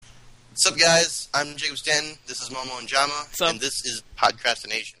What's up, guys? I'm Jacob Stanton. This is Momo and Jama, and this is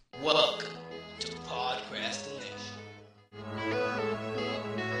Podcrastination. Welcome to Podcrastination.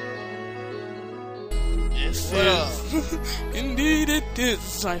 This is indeed it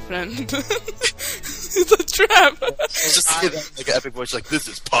is, my friend. It's a trap. Just say that like an epic voice, like this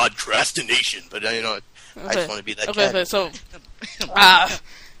is Podcrastination. But I just want to be that guy. Okay, so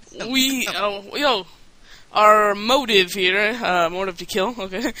our motive here, motive to kill,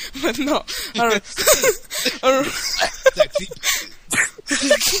 okay, but no, I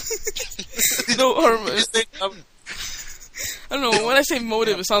don't know, when I say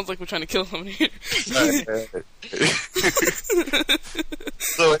motive, it sounds like we're trying to kill somebody here.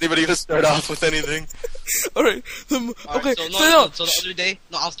 So, anybody gonna start off with anything? Alright, So the other day,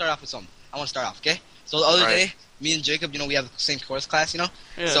 I'll start off with something. I want to start off, okay? So the other day, me and Jacob, we have the same chorus class, Yeah.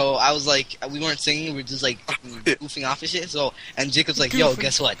 So I was like, we weren't singing, we were just like goofing off and shit. So, and Jacob's like, yo,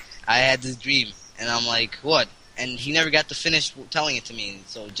 guess what? I had this dream. And I'm like, what? And he never got to finish telling it to me.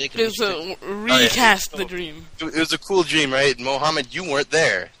 So Jacob recast the dream. It was a cool dream, right? Mohammed, you weren't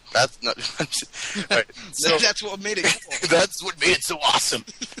there. That's not. Right. So, that's what made it cool. That's what made it so awesome.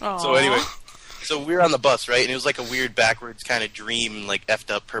 Aww. So anyway, we were on the bus, right? And it was like a weird backwards kind of dream, like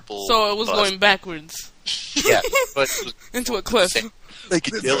effed up purple. So it was bus. going backwards. Yeah, but it was into a cliff. Like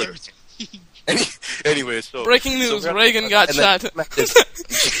a dilly. Anyway, so breaking news: Reagan got shot. Exit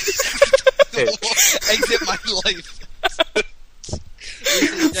my life.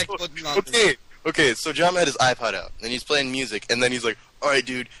 Okay, so John had his iPod out, and he's playing music, and then he's like, alright,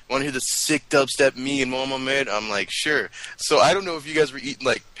 dude, want to hear the sick dubstep me and Momo made? I'm like, sure. So I don't know if you guys were eating,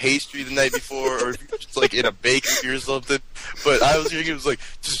 like, pastry the night before, or if you were just, like, in a bakery or something, but I was hearing it was like,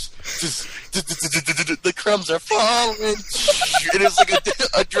 the crumbs are falling, and it was like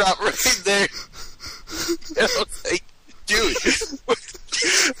a drop right there. And I was like, dude.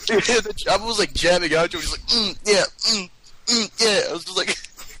 I was like jamming out to it. He was like, yeah. I was just like,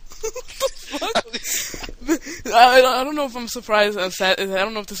 I don't know if I'm surprised. I'm sad. I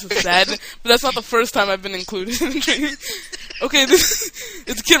don't know if this is sad, but that's not the first time I've been included in the dream. Okay, it's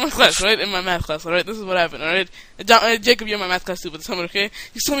a kid in my class, right? In my math class, alright? This is what happened, alright? Jacob, you're in my math class too, but someone, okay?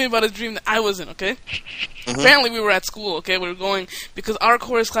 He's telling me about a dream that I was in, okay? Mm-hmm. Apparently we were at school, okay? We were going, because our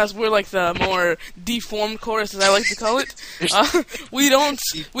chorus class, we're like the more deformed chorus, as I like to call it. We don't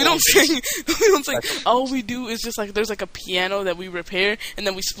sing, all we do is just like, there's like a piano that we repair, and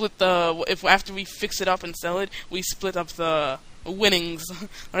then we split after we fix it up and sell it, we split up the winnings,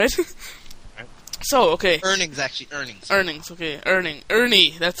 alright? So, okay. Earnings, okay.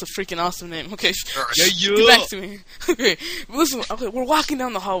 Ernie, that's a freaking awesome name. Okay, yeah. Get back to me. Okay, listen, okay, we're walking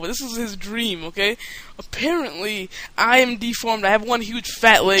down the hallway. This is his dream, okay? Apparently, I am deformed. I have one huge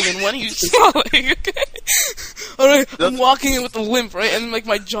fat leg and one huge small leg, okay? Alright, I'm walking in with a limp, right? And like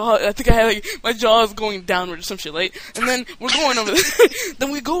my jaw, I think I had like, my jaw is going downward or some shit, right? And then we're going over there. Then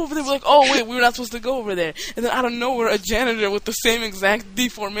we go over there, we're like, oh wait, we were not supposed to go over there. And then out of nowhere, a janitor with the same exact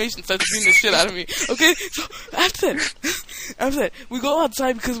deformation starts beating the shit out of me. Okay, so after that, we go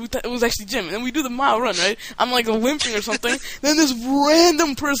outside because we thought it was actually gym, and then we do the mile run, right? I'm like limping or something. Then this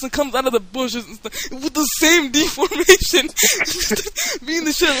random person comes out of the bushes and stuff with the same deformation, being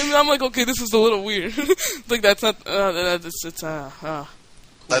the shit. And I'm like, okay, this is a little weird. Like that's not.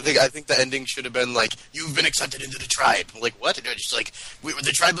 I think the ending should have been like, you've been accepted into the tribe. Like, what? Just like, we were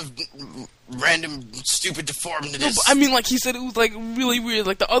the tribe of random, stupid, deformed. No, I mean, like, he said it was, like, really weird.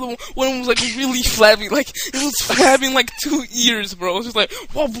 Like, the other one was, like, really flabby. Like, it was flabbing, like, 2 ears, bro. It was just like,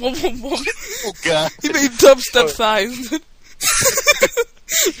 whoa, whoa, whoa, whoa. Oh, God. He made dubstep size.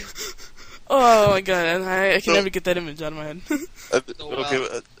 Oh, my God. I can never get that image out of my head.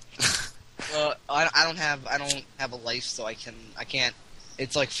 I don't have a life, so I can't.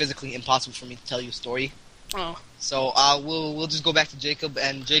 It's like physically impossible for me to tell you a story. Oh. So we'll just go back to Jacob.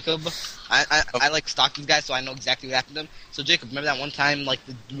 And Jacob, I like stalk these guys, so I know exactly what happened to them. So Jacob, remember that one time like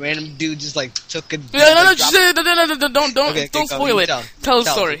the random dude just like took a don't spoil it. Tell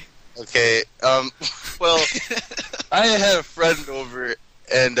the story. Okay. Well, I had a friend over,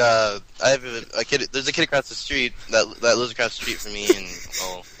 and I have a kid. There's a kid across the street that lives across the street from me, and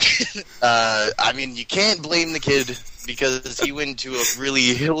I mean, you can't blame the kid because he went to a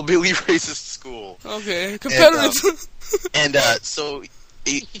really hillbilly racist school. Okay, Confederates. And so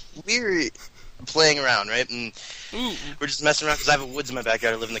we were playing around, right? And we're just messing around because I have a woods in my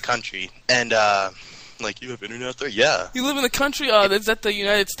backyard. I live in the country, and like, you have internet there? Yeah. You live in the country? Is that the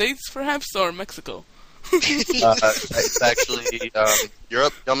United States, perhaps, or Mexico? It's actually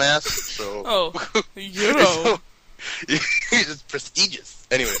Europe, dumbass. So. Europe. It's prestigious.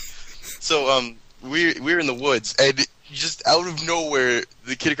 Anyway, so we're in the woods, and just out of nowhere,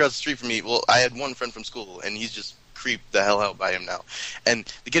 the kid across the street from me. Well, I had one friend from school, and he's just creeped the hell out by him now.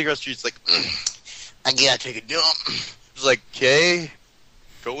 And the kid across the street's like, I gotta take a dump. I was like, okay,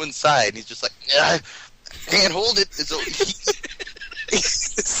 go inside. And he's just like, I can't hold it. And so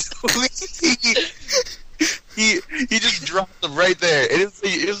he just dropped them right there. And it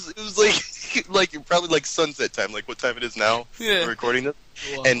was like probably like sunset time, like what time it is now. Yeah. We're recording this.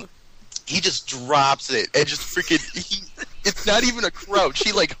 Wow. And he just drops it and just freaking. It's not even a crouch.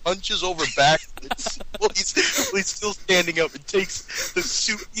 He like hunches over backwards while he's still standing up and takes the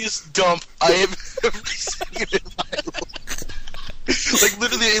soupiest dump I have ever seen in my life. Like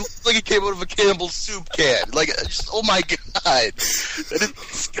literally, it looks like it came out of a Campbell's soup can. Like, just oh my god, that is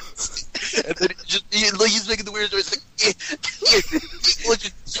disgusting. And then he's making the weirdest noise.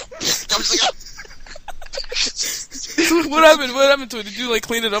 I'm just like. So what happened? What happened to it? Did you like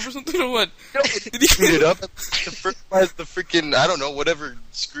clean it up or something, or what? No, did you clean it up? The freaking I don't know, whatever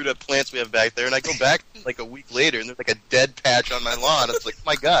screwed up plants we have back there, and I go back like a week later, and there's like a dead patch on my lawn. It's like, oh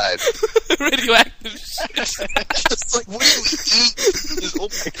my god, Radioactive shit. just like what do you eat? Just, oh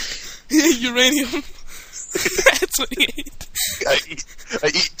my god. Uranium. That's what he ate. I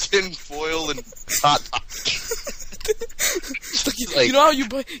eat tin foil and hot Like, you know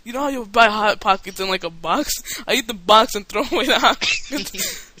how you buy Hot Pockets in like a box? I eat the box and throw away the Hot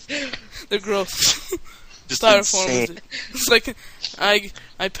Pockets. They're gross. Just Styrofoam. insane. It's like I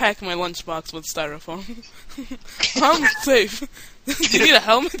pack my lunchbox with styrofoam. I'm safe. Do you need a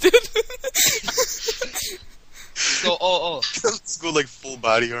helmet, dude? So, Let's go like full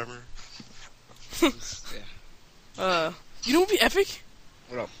body armor. You know what would be epic?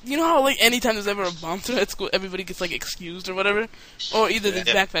 What up? You know how like anytime there's ever a bomb threat at school, everybody gets like excused or whatever, or either these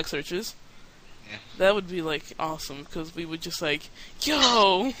backpack searches. Yeah. That would be like awesome because we would just like,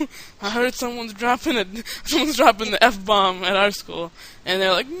 yo, I heard someone's dropping the F-bomb at our school, and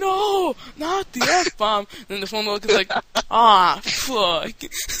they're like, no, not the F-bomb. And then the phone book is like, ah, fuck.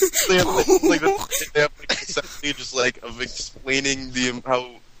 They have like essentially just like of explaining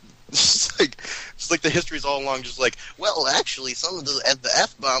how. Just like the history's all along, just like, well, actually, some of the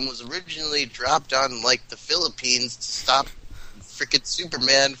F-bomb was originally dropped on like the Philippines to stop frickin'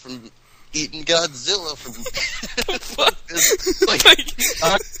 Superman from eating Godzilla from.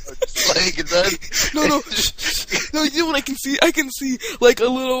 No, you know what I can see? I can see like a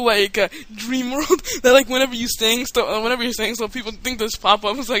little like dream world that like whenever you're saying stuff, people think this pop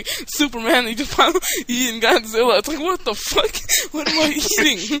up is like Superman. And you just pop up eating Godzilla. It's like, what the fuck? What am I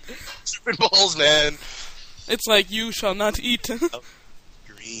eating? Stupid balls, man. It's like, you shall not eat.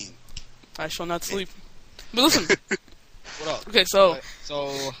 Green. I shall not sleep. But listen. what up? Okay, so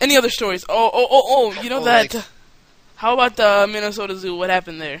So, any other stories? Oh, you know that. Like, how about the Minnesota Zoo? What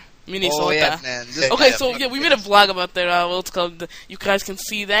happened there? Minnesota. oh yeah, man. Okay, so yeah, we made a vlog about that. What's it called? You guys can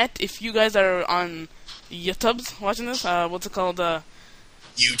see that if you guys are on YouTube watching this. What's it called?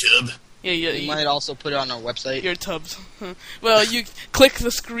 YouTube. Yeah. We might also put it on our website. Your tubs. Well, you click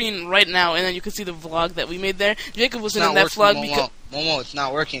the screen right now, and then you can see the vlog that we made there. Jacob wasn't in that vlog because Momo, it's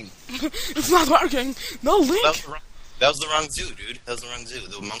not working. It's not working. No link. That was the wrong zoo, dude. That was the wrong zoo.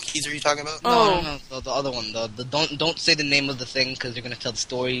 The monkeys are you talking about? Oh. No, the other one. The don't say the name of the thing because you're gonna tell the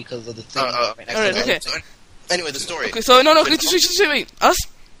story because of the thing. Alright, okay. So, anyway, the story. Okay, so no, wait. Us.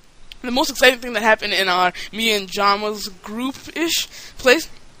 The most exciting thing that happened in our me and Jama's group-ish place.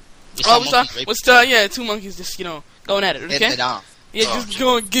 We saw 2 monkeys just going at it. Okay. Getting it off. Yeah, just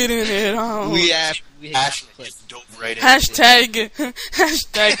go and get in it. We have just dove right in. Hashtag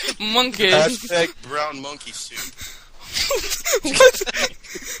monkeys. Hashtag brown monkey soup. What?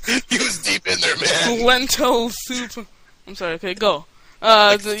 He was deep in there, man. Lentil soup. I'm sorry. Okay, go.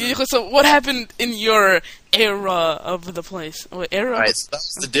 So what happened in your era of the place? What era? Right,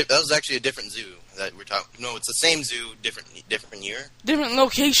 so that was actually a different zoo that we're talking. No, it's the same zoo, different year. Different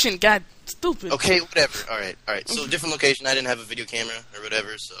location. God, stupid. Okay, whatever. All right. So different location. I didn't have a video camera or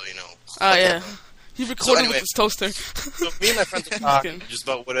whatever, so Oh yeah. He recorded with his toaster. So me and my friends were talking just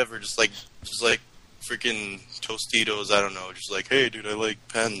about whatever, just like freaking Tostitos, I don't know, just like, hey dude, I like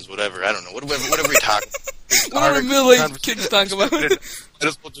pens, whatever, I don't know, whatever we talk about. Whatever middle-aged kids talk about. I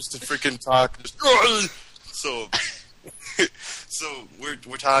just want just to freaking talk. So we're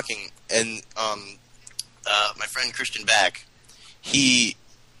talking, and my friend Christian Back, he's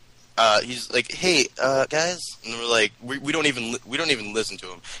like, hey guys, and we're like, we don't even listen to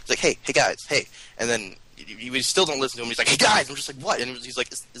him. He's like, hey guys, hey, and then we still don't listen to him. He's like, hey guys, and we're just like, what? And he's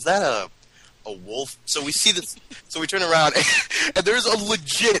like, is that a wolf? So we see this. So we turn around, and there's a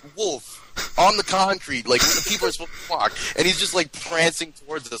legit wolf on the concrete, like where the people are supposed to walk, and he's just like prancing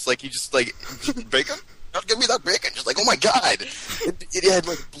towards us, like he just break him. not give me that big. And just like, oh my god, it had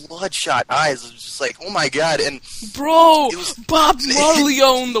like bloodshot eyes. It was just like, oh my god, and bro, Bob Marley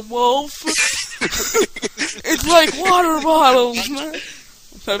owned the wolf. It's like water bottles, man.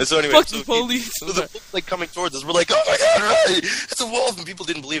 So anyway, fucking police. So the wolf like coming towards us. We're like, oh my god, right, it's a wolf, and people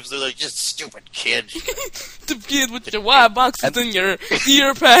didn't believe us. They're like, just stupid kid. The kid with your wire boxes in your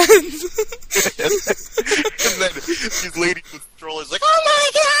ear pads. And then these ladies with strollers like, oh my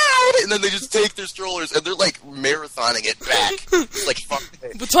god! And then they just take their strollers and they're like marathoning it back. It's like, fuck.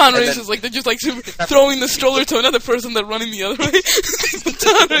 Baton races, like they're just like throwing the stroller to another person, they're running the other way.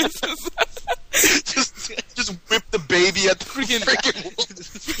 Baton races. just whip the baby at the freaking wolf.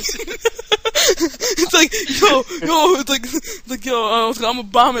 It's like, yo, it's like, yo, I'm gonna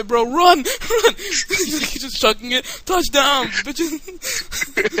bomb it, bro. Run. He's just chucking it. Touchdown,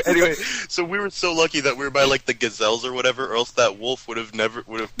 bitches. Anyway, so we were so lucky that we were by like the gazelles or whatever, or else that wolf would have never.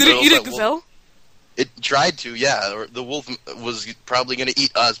 Did it eat a gazelle? It tried to, yeah. Or the wolf was probably gonna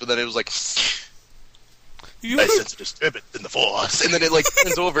eat us, but then it was like, I sense a disturbance in the force, and then it like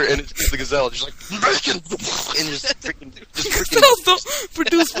turns over and it's the gazelle, just like, and just freaking. Gazelles don't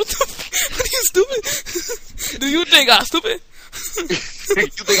produce. What are you stupid? Do you think I'm stupid? You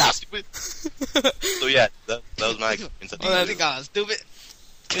think I'm stupid? So yeah, that was my experience. I think I'm stupid.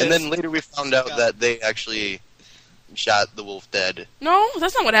 And then later we found out that they actually shot the wolf dead. No,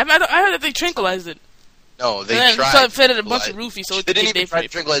 that's not what happened. I heard that they tranquilized it. No, they and tried. So it fed it a bunch of roofies, so they didn't even try to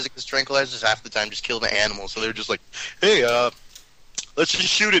tranquilize it, because tranquilizers half the time just kill the animal. So they were just like, "Hey, let's just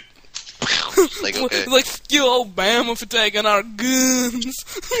shoot it." Like, okay. Like, yo, Obama for taking our guns.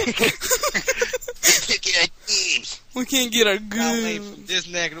 We can't get our guns. This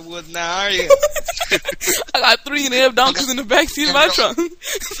neck of the woods now, are you? I got 3.5 donkeys in the backseat of my trunk.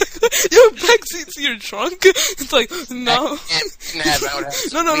 Your backseat's in your trunk? It's like, no. No,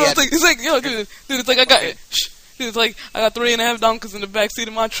 it's like, yo, dude, it's like, it's like, I got 3.5 donkeys in the backseat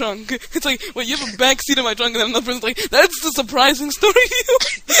of my trunk. It's like, wait, you have a backseat of my trunk, and then another person's like, that's the surprising story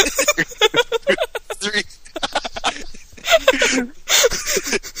to you.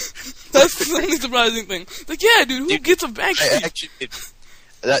 That's the only surprising thing. Like, yeah, dude, who gets a backseat?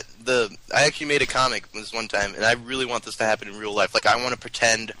 I actually made a comic this one time, and I really want this to happen in real life. Like, I want to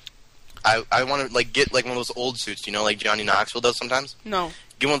pretend, I want to like get like one of those old suits, you know, like Johnny Knoxville does sometimes. No.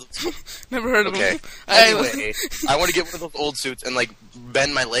 Get one of those. Never heard of him. Anyway, I want to get one of those old suits and like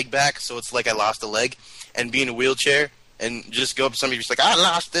bend my leg back so it's like I lost a leg, and be in a wheelchair and just go up to somebody just like, I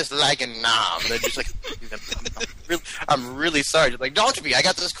lost this leg and nah. And they're just like, I'm really sorry. Just like, don't be. I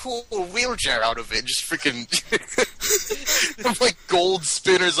got this cool wheelchair out of it. Just freaking like gold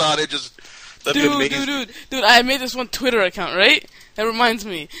spinners on it. Just dude. I made this one Twitter account, right? That reminds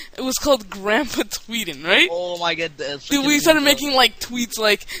me. It was called Grandpa Tweeting, right? Oh my god. Dude, we started making like tweets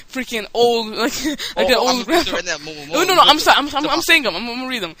like freaking old, like that old grandpa. No, I'm saying them. I'm gonna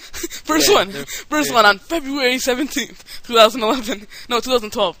read them. First one on February 17th, 2011. No,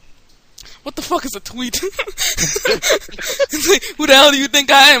 2012. What the fuck is a tweet? It's like, who the hell do you think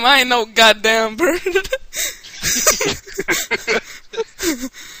I am? I ain't no goddamn bird.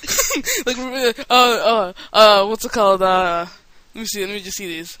 Like, what's it called? Let me just see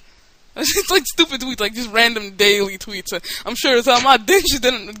these. It's like stupid tweets, like just random daily tweets. I'm sure it's how my dick just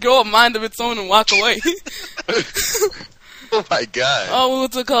didn't grow a mind of its own and walk away. Oh my god. Oh,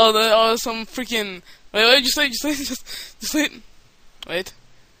 what's it called? Some freaking. Wait, just say it. Wait.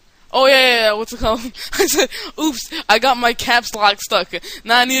 Oh yeah, what's it called? I said, oops, I got my caps lock stuck.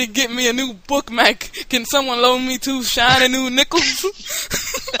 Now I need to get me a new bookmark. Can someone loan me 2 shiny new nickels?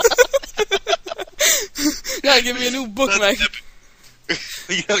 Gotta get me a new bookmark.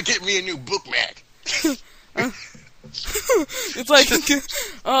 You gotta get me a new bookmark. It's like, this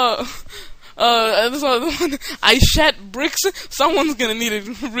one, I shat bricks. Someone's gonna need a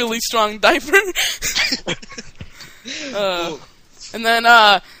really strong diaper. And then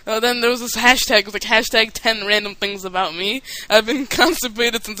there was this hashtag. It was like hashtag 10 random things about me. I've been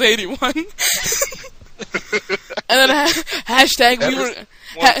constipated since 81. And then hashtag we were.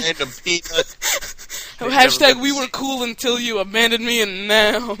 Hashtag we were cool until you abandoned me, and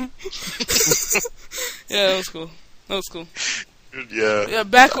now. Yeah, that was cool. Yeah.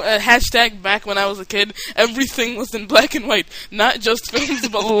 Hashtag back when I was a kid, everything was in black and white, not just films,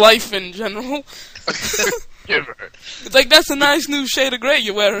 but life in general. It's like, that's a nice new shade of gray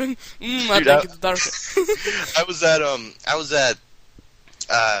you're wearing. I think it's darker. I was at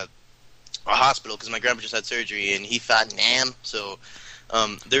a hospital because my grandpa just had surgery and he fought NAM, so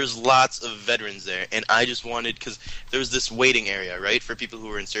there's lots of veterans there, and I just wanted, because there was this waiting area, right, for people who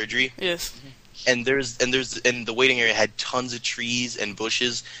were in surgery. Yes. and the waiting area had tons of trees and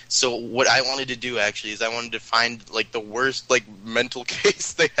bushes. So what I wanted to do actually is I wanted to find like the worst like mental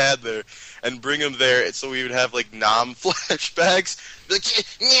case they had there and bring him there, so we would have like Nam flashbacks. Like,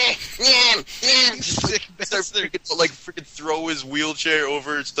 just like start freaking throw his wheelchair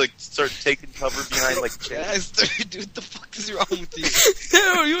over, like start taking cover behind like chairs. Dude, what the fuck is wrong with you?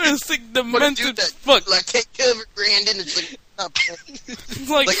 Yo, you are sick, demented fuck. Like, take cover, Brandon. It's like, it's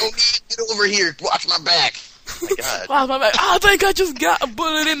like, okay, get over here, watch my back. Oh my God. Wow, my back. Oh, I think I just got a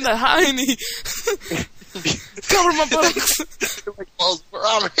bullet in the hiney. Cover my buttocks. Like balls where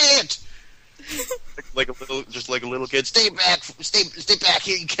I'm hit. Like a little kid. Stay back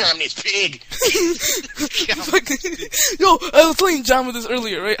here, you communist pig. Yo, I was telling John with this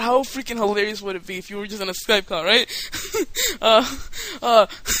earlier, right? How freaking hilarious would it be if you were just on a Skype call, right?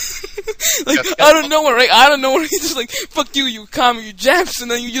 Like out of nowhere, right? Out of nowhere, you just like, fuck you, you commie, you Japs, and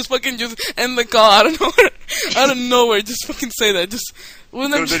then you just fucking just end the call out of nowhere. Out of nowhere, just fucking say that. Just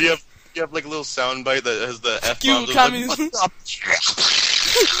then you have like a little soundbite that has the F bomb. You commies. Like,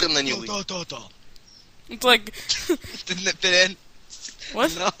 and then you leave. It's like didn't it fit in?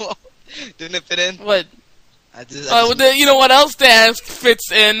 What? No, didn't it fit in? What? You know what else that fits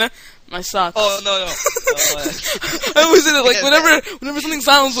in? My socks. Oh no. I always say that, like whenever something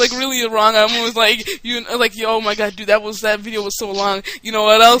sounds like really wrong, I'm always like, oh my God, dude, that video was so long. You know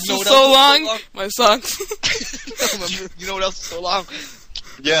what else was so long? My socks. You know what else is so long?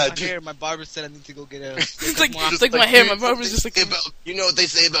 Yeah, my hair. My barber said I need to go get a. It's like my hair. My barber's just like. You know what they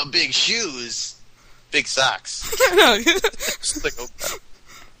say about big shoes? Big socks. It's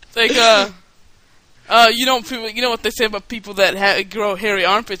like you know what they say about people that grow hairy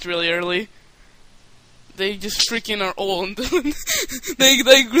armpits really early? They just freaking are old.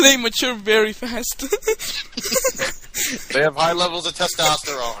 they mature very fast. They have high levels of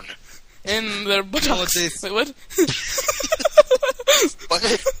testosterone. And their buttocks. Wait, what?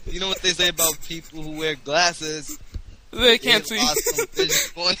 What? You know what they say about people who wear glasses? They can't see. You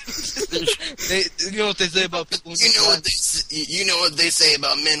know what they say about people who You know what they say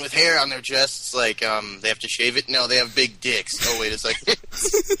about men with hair on their chests? Like, they have to shave it? No, they have big dicks. Oh, wait a second.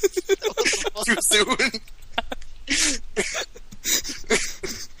 Too soon.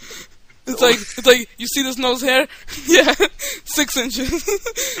 It's like, you see this nose hair? Yeah, 6 inches.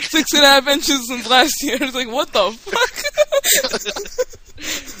 6.5 inches since last year. It's like, what the fuck?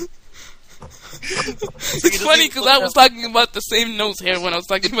 It's funny because I was talking about the same nose hair when I was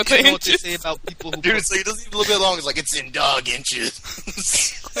talking about the inches. You know what they say about people who... Dude, so it doesn't even look that long. It's like, it's in dog inches.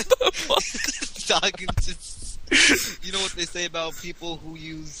 What the fuck? Dog inches. You know what they say about people who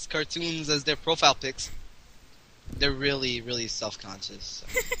use cartoons as their profile pics? They're really, really self-conscious.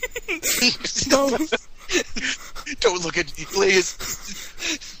 So. No. Don't look at me, please.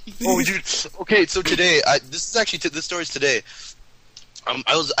 Oh, dude. Okay, so today, this story's today.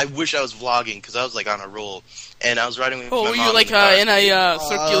 I wish I was vlogging because I was like on a roll, and I was riding with my mom. Oh, were you like in a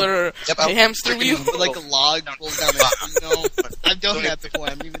circular hamster wheel? Like a log pulled down I've done that before.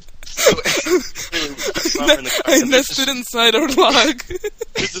 I'm even. I nested inside our log.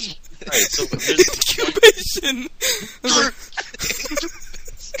 Incubation.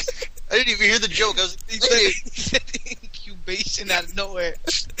 I didn't even hear the joke. I was like, he said incubation out of nowhere.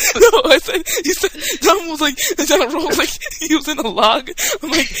 No, he said, John was like, John rolled like he was in a log.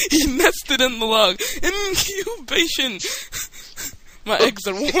 I'm like, he nested in the log. Incubation. My eggs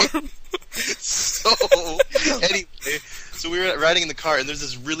are warm. So, anyway, so we were riding in the car, and there's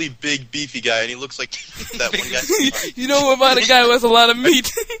this really big, beefy guy, and he looks like that one guy. You know about a guy who has a lot of meat?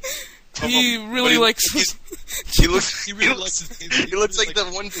 He really likes. He looks like that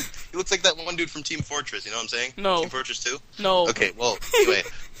one dude. He looks like that one dude from Team Fortress. You know what I'm saying? No. Team Fortress 2? No. Okay. Well,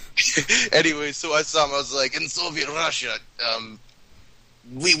 anyway, so I saw him. I was like, in Soviet Russia,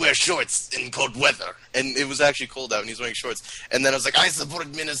 we wear shorts in cold weather, and it was actually cold out, and he's wearing shorts. And then I was like, I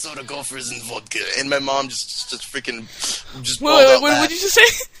support Minnesota Gophers and vodka. And my mom just freaking just. Wait, what did you just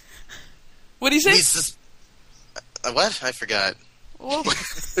say? What did you say? What? I forgot. Well,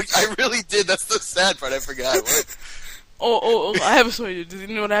 I really did. That's the sad part. I forgot. What? Oh! I have a story. Did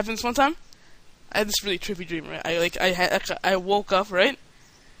you know what happened one time? I had this really trippy dream. Right? I woke up, right,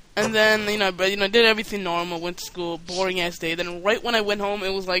 and then did everything normal. Went to school, boring ass day. Then right when I went home,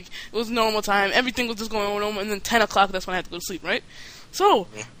 it was normal time. Everything was just going on. And then 10 o'clock, that's when I had to go to sleep. Right. So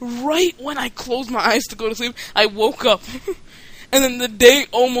right when I closed my eyes to go to sleep, I woke up, and then the day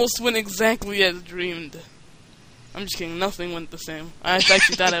almost went exactly as dreamed. I'm just kidding. Nothing went the same. I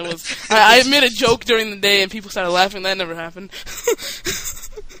actually thought I was. I made a joke during the day and people started laughing. That never happened.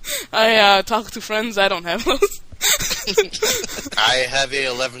 I talk to friends. I don't have those. I have a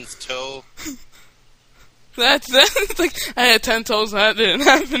 11th toe. That's like, I had 10 toes and that didn't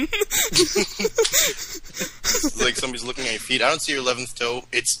happen. It's like somebody's looking at your feet. I don't see your 11th toe.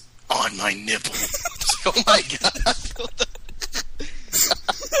 It's on my nipple. Oh my god.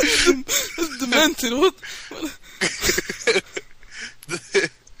 That's demented. What?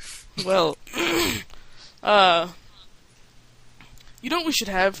 Well, you know what we should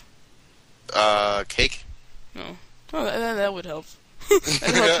have? Cake? No. Oh, that would help.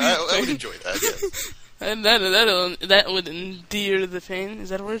 I would enjoy that, yes. And that would endear the pain. Is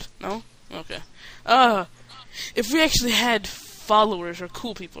that a word? No? Okay. If we actually had followers or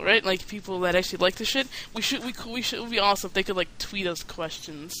cool people, right? Like people that actually like the shit, we should it would be awesome if they could like tweet us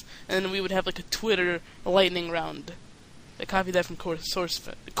questions, and then we would have like a Twitter lightning round. I copied that from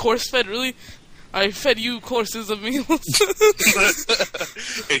SourceFed. CourseFed, really? I fed you courses of meals.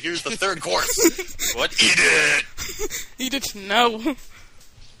 Hey, here's the third course. What? Eat it! Eat it now.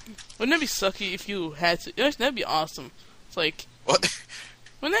 Wouldn't that be sucky if you had to? That'd be awesome. It's like... What?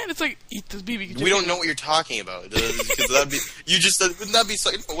 Wouldn't that? It's like, eat this BB chicken. We don't know what you're talking about. Because that'd be... You just said... Wouldn't that be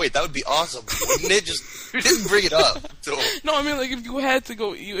sucky? Oh, wait, that would be awesome. Wouldn't it? Just... didn't bring it up. So. No, I mean, like, if you had to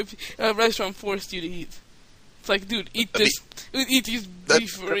go... If a restaurant forced you to eat. It's like, dude, eat this... Eat these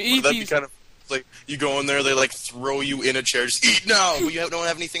beef... Or eat that'd these... be kind of... Like, you go in there, they, like, throw you in a chair, just eat now, but you don't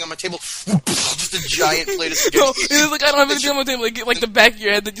have anything on my table. Just a giant plate of spaghetti. No, it's like, I don't have anything on my table. Like, get, like, the back of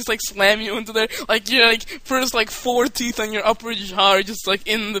your head, they just, like, slam you into there. Like, you're, like, first, like, 4 teeth on your upper jaw are just, like,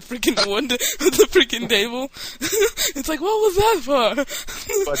 in the freaking wood of the freaking table. It's like, what was that for?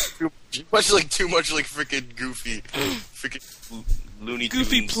 Too much, like, freaking Goofy. Freaking Looney Tunes.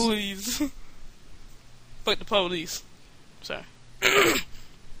 Goofy, please. Fuck the police. Sorry.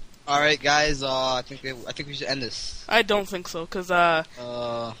 Alright, guys, I think we should end this. I don't think so, cause Yeah,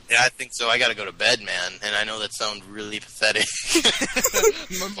 I think so. I gotta go to bed, man, and I know that sounds really pathetic.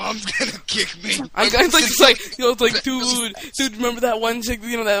 My mom's gonna kick me. It's like, dude, remember that one chick,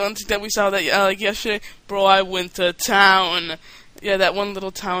 that one chick that we saw that, like, yesterday? Bro, I went to town. Yeah, that one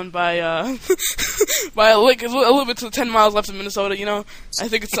little town by by a little bit to 10 miles left of Minnesota, I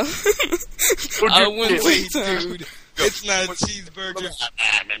think it's, I went to town. Dude. It's not a cheeseburger.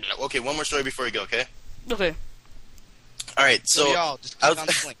 Okay, one more story before we go, okay? Okay. Alright, so... Just click on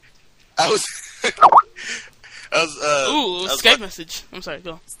the link. I was... Ooh, Skype message. I'm sorry,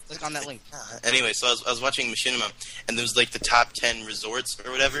 go. Click on that link. Anyway, so I was watching Machinima, and there was, like, the top 10 resorts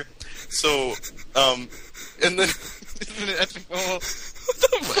or whatever. So, and then... Isn't it epic? What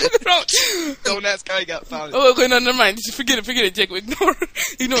the fuck? Don't ask how he got found. Oh, okay, no, never mind. Just forget it, Jake. Ignore,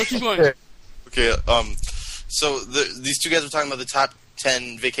 keep going. Okay, so these two guys were talking about the top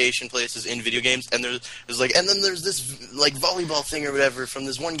 10 vacation places in video games, and there's like, and then there's this like volleyball thing or whatever from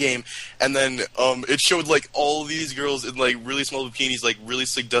this one game, and then it showed like all these girls in like really small bikinis, like really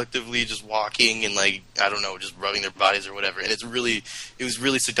seductively just walking and like I don't know, just rubbing their bodies or whatever, and it was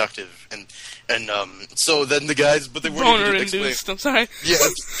really seductive, and so then the guys, but they weren't even explaining. I'm sorry. Yeah,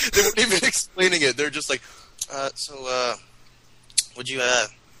 they weren't even explaining it. They're just like, what'd you have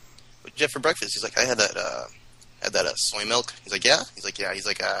for breakfast? He's like, I had that soy milk. He's like, yeah. He's like, yeah. He's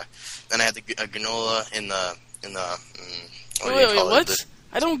like, then I had a granola in the wait, what?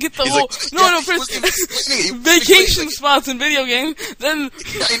 I don't get the He's whole. Like, no. First, vacation spots in video games, then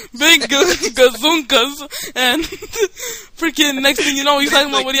big gazunkas, and freaking next thing you know, he's talking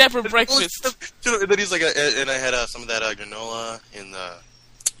about what he had for breakfast. And then he's like, and I had some of that granola in the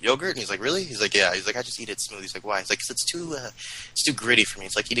yogurt, and he's like, really? He's like, yeah. He's like, I just eat it smooth. He's like, why? He's like, 'cause it's too gritty for me.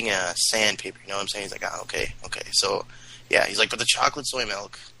 It's like eating a sandpaper. You know what I'm saying? He's like, okay. So, yeah. He's like, but the chocolate soy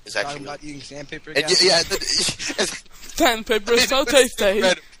milk is actually. I'm not eating sandpaper again. Yeah. Sandpaper is so tasty.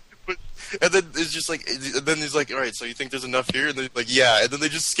 And then it's just like, and then he's like, all right. So you think there's enough here? And they're like, yeah. And then they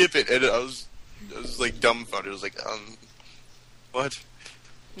just skip it, and I was like dumbfounded. I was like, what?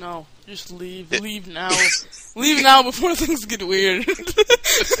 No, just leave. Leave now. Leave now before things get weird.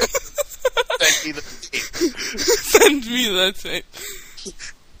 Send me the tape. Send me that tape.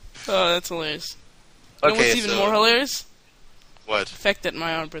 Oh, that's hilarious. You know what's even more hilarious? What? The fact that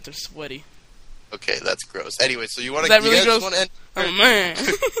my armpits are sweaty. Okay, that's gross. Anyway, so you want to... Is that really gross? Oh, man.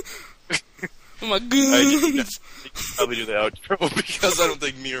 Oh, my goodness. I can probably do the outro because I don't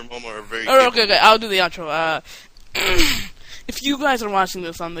think me or Momo are very... Oh, okay, I'll do the outro. If you guys are watching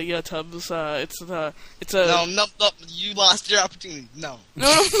this on the YouTubes, it's a... No, you lost your opportunity. No.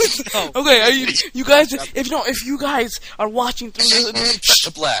 Okay, you guys, if you guys are watching through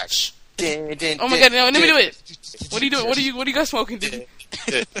the black. Oh my god, no, let me do it. What are you doing? What are you guys smoking, dude?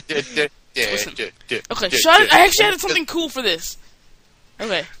 Listen. Okay, shut it. I actually added something cool for this.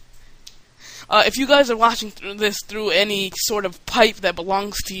 Okay. If you guys are watching this through any sort of pipe that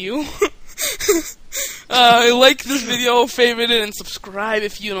belongs to you, Like this video, favorite it, and subscribe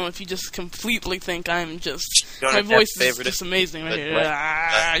if you just completely think I'm just my voice is just amazing right here.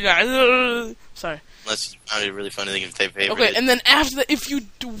 Sorry. Unless you found it really funny, you can say favorite. Okay, and then after that, if you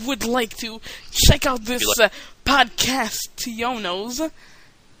would like to check out this Podcastionos.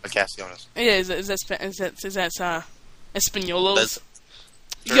 Podcastionos. Yeah, is that Espanolos?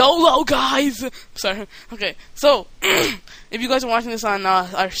 Sure. YOLO, guys! Sorry. Okay, so, if you guys are watching this on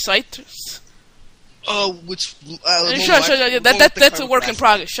our site... Which... that's a work in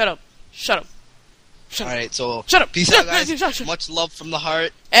progress. Shut up. Alright, so... Shut up. Peace out, guys. Much love from the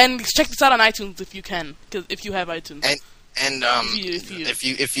heart. And check this out on iTunes if you can, if you have iTunes. And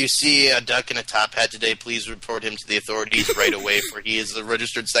if you see a duck in a top hat today, please report him to the authorities right away, for he is a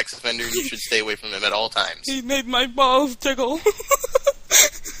registered sex offender, and you should stay away from him at all times. He made my balls tickle.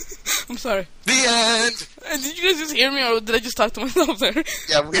 I'm sorry. The end. Did you guys just hear me, or did I just talk to myself there?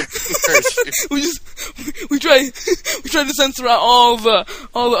 Yeah, we heard you. we try to censor out all the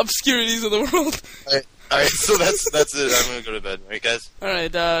obscurities of the world. All right, so that's it. I'm gonna go to bed. All right, guys. All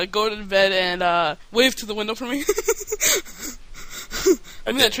right, go to bed and wave to the window for me.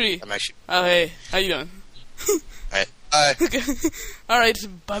 I'm in that tree. I'm actually. Oh, hey, how you doing? All right, bye. Okay. All right,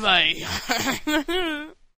 bye bye.